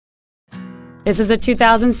This is a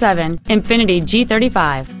 2007 Infiniti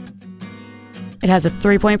G35. It has a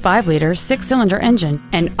 3.5-liter six-cylinder engine,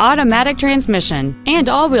 an automatic transmission, and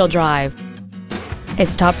all-wheel drive.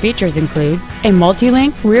 Its top features include a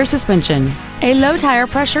multi-link rear suspension, a low tire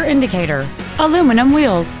pressure indicator, aluminum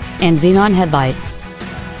wheels, and xenon headlights.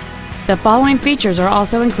 The following features are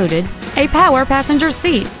also included: a power passenger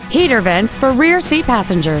seat, heater vents for rear seat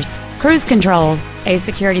passengers, cruise control, a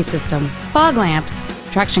security system, fog lamps,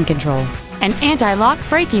 traction control, an anti-lock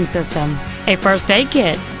braking system, a first aid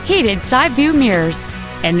kit, heated side view mirrors,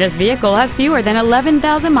 and this vehicle has fewer than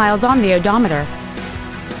 11,000 miles on the odometer.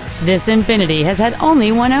 This Infiniti has had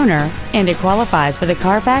only one owner, and it qualifies for the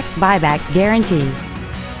Carfax buyback guarantee.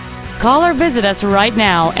 Call or visit us right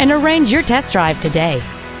now and arrange your test drive today.